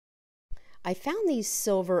I found these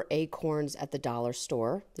silver acorns at the dollar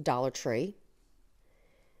store, the Dollar Tree.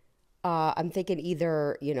 I'm thinking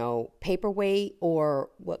either, paperweight, or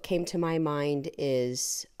what came to my mind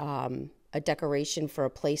is a decoration for a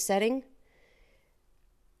place setting.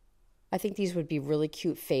 I think these would be really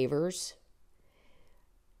cute favors.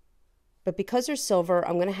 But because they're silver,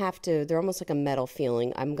 they're almost like a metal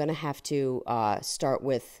feeling. I'm going to have to start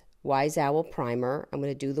with Wise Owl Primer. I'm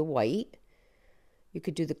going to do the white. You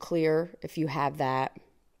could do the clear if you have that.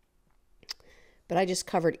 But I just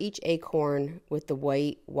covered each acorn with the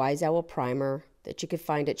white Wise Owl Primer that you can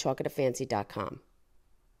find at chalkatofancy.com.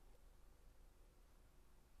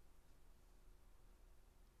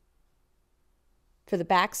 For the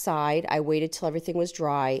back side, I waited till everything was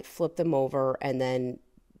dry, flipped them over, and then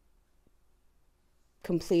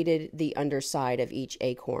completed the underside of each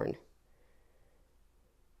acorn.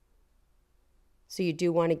 So you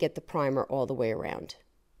do want to get the primer all the way around.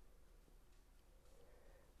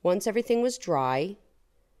 Once everything was dry,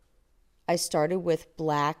 I started with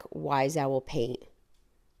black Wise Owl paint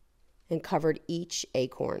and covered each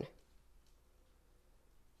acorn.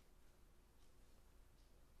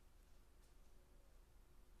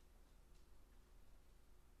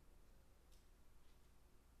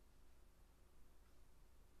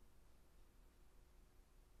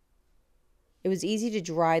 It was easy to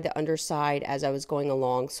dry the underside as I was going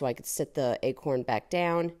along so I could sit the acorn back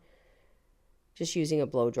down just using a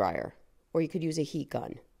blow dryer, or you could use a heat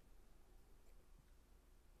gun.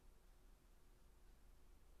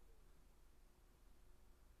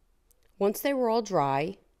 Once they were all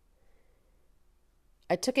dry,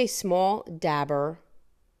 I took a small dabber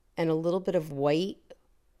and a little bit of white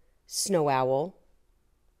Snow Owl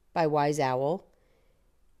by Wise Owl,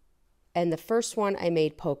 and the first one I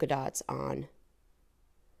made polka dots on.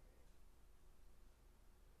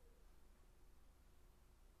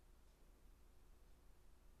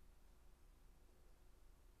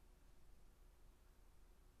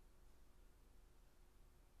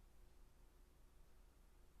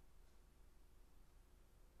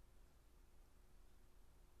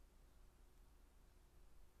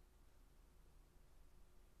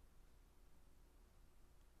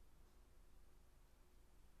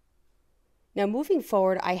 Now moving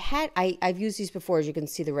forward, I've used these before, as you can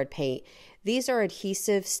see the red paint. These are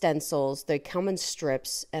adhesive stencils. They come in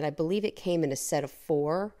strips, and I believe it came in a set of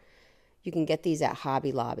 4. You can get these at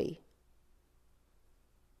Hobby Lobby.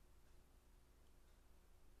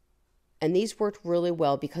 And these worked really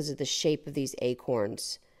well because of the shape of these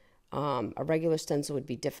acorns. A regular stencil would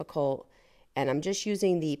be difficult, and I'm just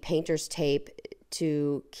using the painter's tape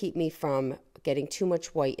to keep me from getting too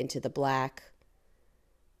much white into the black.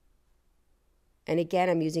 And again,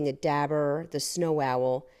 I'm using a dabber, the Snow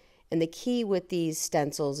Owl. And the key with these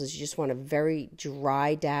stencils is you just want a very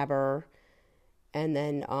dry dabber, and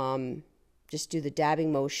then just do the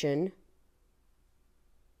dabbing motion.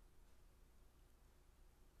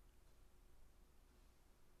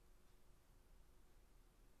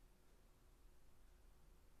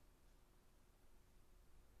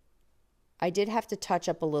 I did have to touch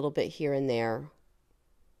up a little bit here and there,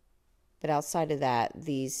 but outside of that,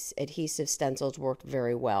 these adhesive stencils worked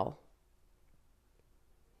very well.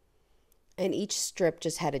 And each strip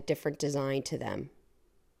just had a different design to them.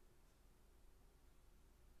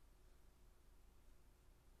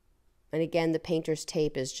 And again, the painter's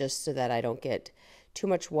tape is just so that I don't get too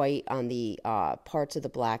much white on the parts of the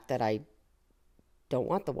black that I don't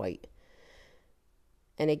want the white.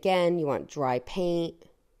 And again, you want dry paint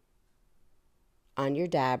on your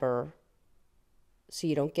dabber so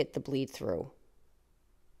you don't get the bleed through.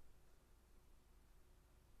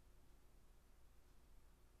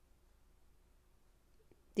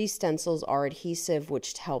 These stencils are adhesive,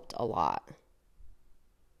 which helped a lot.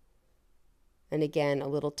 And again, a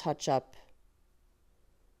little touch-up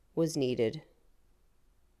was needed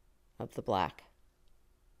of the black.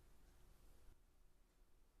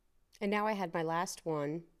 And now I had my last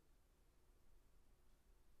one.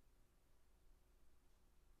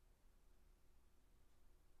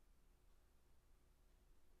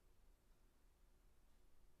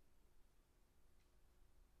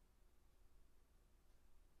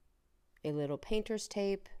 A little painter's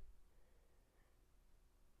tape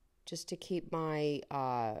just to keep my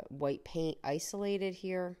white paint isolated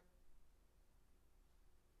here.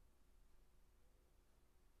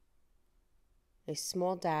 A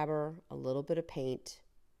small dabber, a little bit of paint.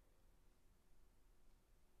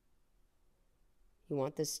 You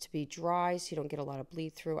want this to be dry so you don't get a lot of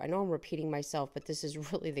bleed through. I know I'm repeating myself, but this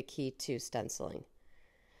is really the key to stenciling.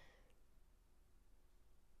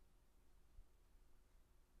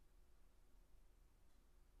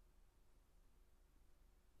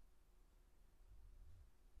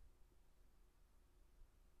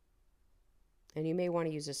 And you may want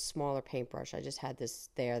to use a smaller paintbrush. I just had this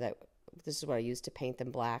there that this is what I used to paint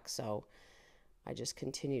them black, so I just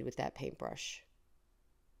continued with that paintbrush.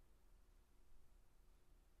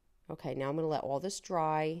 Okay, now I'm going to let all this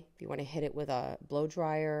dry. If you want to hit it with a blow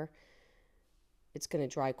dryer, it's going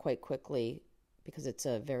to dry quite quickly because it's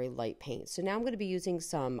a very light paint. So now I'm going to be using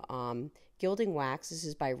some gilding wax. This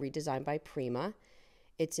is by Redesigned by Prima.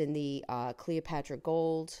 It's in the Cleopatra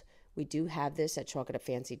Gold. We do have this at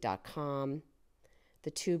chalkatafancy.com.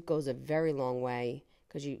 The tube goes a very long way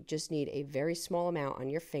because you just need a very small amount on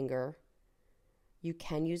your finger. You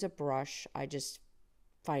can use a brush. I just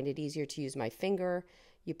find it easier to use my finger.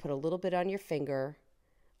 You put a little bit on your finger.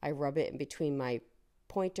 I rub it in between my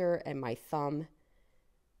pointer and my thumb,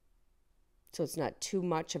 so it's not too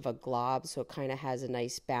much of a glob, so it kind of has a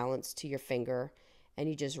nice balance to your finger, and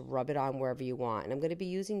you just rub it on wherever you want. And I'm going to be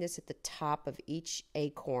using this at the top of each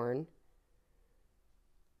acorn,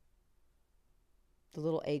 the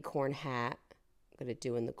little acorn hat I'm going to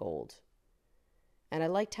do in the gold. And I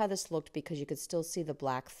liked how this looked because you could still see the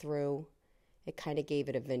black through. It kind of gave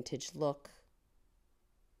it a vintage look.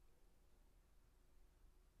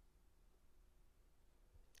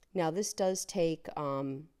 Now this does take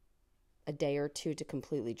a day or two to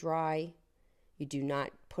completely dry. You do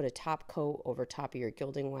not put a top coat over top of your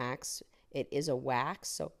gilding wax. It is a wax,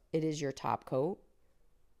 so it is your top coat.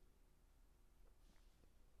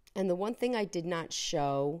 And the one thing I did not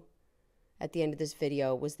show at the end of this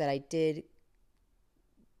video was that I did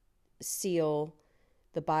seal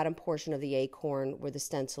the bottom portion of the acorn where the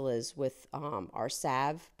stencil is with our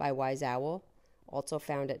salve by Wise Owl, also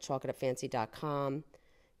found at chalkatafancy.com,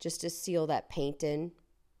 just to seal that paint in.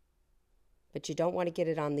 But you don't want to get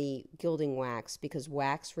it on the gilding wax because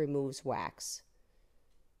wax removes wax.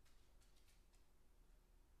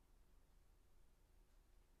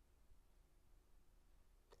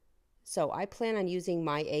 So I plan on using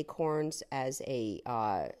my acorns as a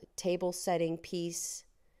table setting piece.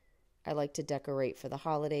 I like to decorate for the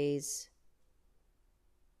holidays.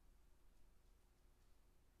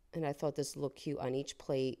 And I thought this looked cute on each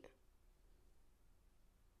plate.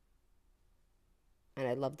 And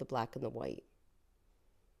I love the black and the white.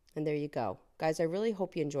 And there you go. Guys, I really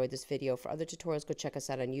hope you enjoyed this video. For other tutorials, go check us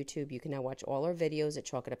out on YouTube. You can now watch all our videos at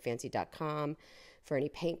chalkatafancy.com. For any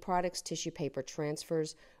paint products, tissue paper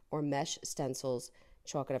transfers, or mesh stencils,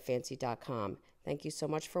 chalkatafancy.com. Thank you so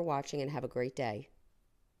much for watching and have a great day.